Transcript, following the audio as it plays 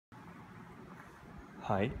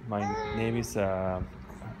Hi, my name is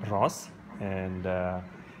Ross, and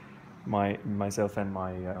myself and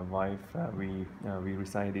my wife we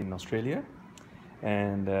reside in Australia,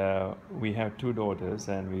 and we have two daughters,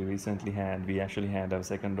 and we actually had our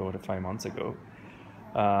second daughter 5 months ago.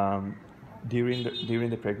 Um, during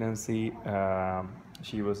the pregnancy,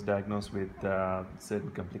 she was diagnosed with certain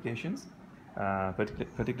complications,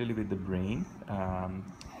 particularly with the brain.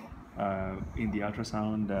 In the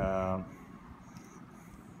ultrasound,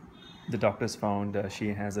 the doctors found she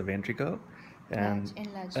has a ventricle and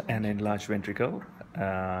an enlarged ventricle,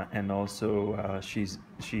 and also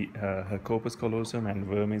her corpus callosum and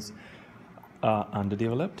vermis are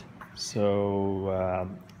underdeveloped. So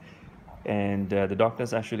the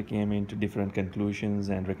doctors actually came into different conclusions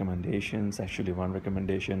and recommendations. Actually, one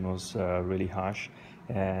recommendation was really harsh,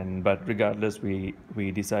 and but regardless,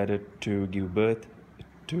 we decided to give birth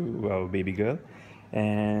to our baby girl,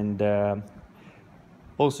 and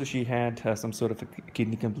also she had some sort of a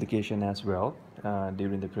kidney complication as well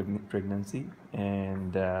during the pregnancy,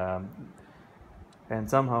 and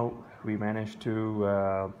somehow we managed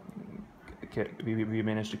to we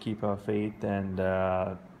managed to keep our faith and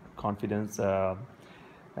confidence,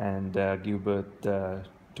 and give birth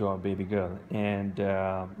to our baby girl. And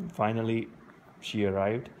finally, she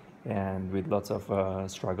arrived, and with lots of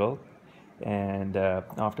struggle. And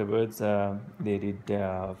afterwards, they did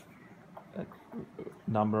a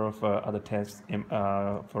number of other tests,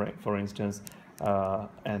 for instance,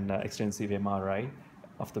 an extensive MRI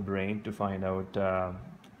of the brain to find out to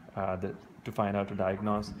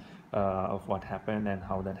diagnose of what happened and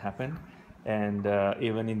how that happened. And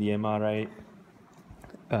even in the MRI,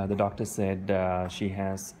 the doctor said she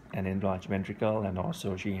has an enlarged ventricle, and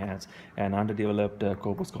also she has an underdeveloped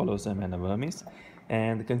corpus callosum and a vermis.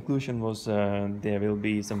 And the conclusion was there will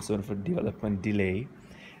be some sort of a development delay,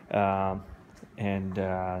 uh, and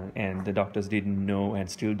the doctors didn't know and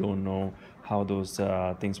still don't know how those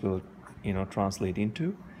things will translate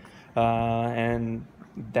into, and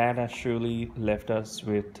that actually left us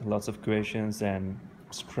with lots of questions and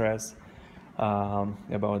stress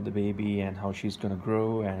about the baby and how she's going to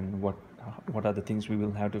grow, and what are the things we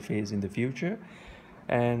will have to face in the future.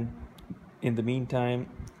 And in the meantime,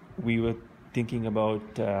 we were thinking about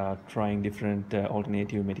trying different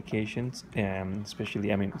alternative medications,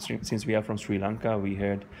 especially, I mean, since we are from Sri Lanka, we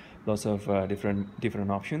heard lots of different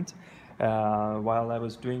options. While I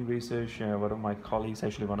was doing research, one of my colleagues,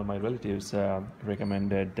 actually one of my relatives,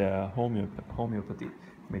 recommended homeopathy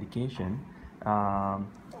medication.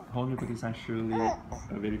 Homeopathy is actually a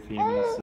very famous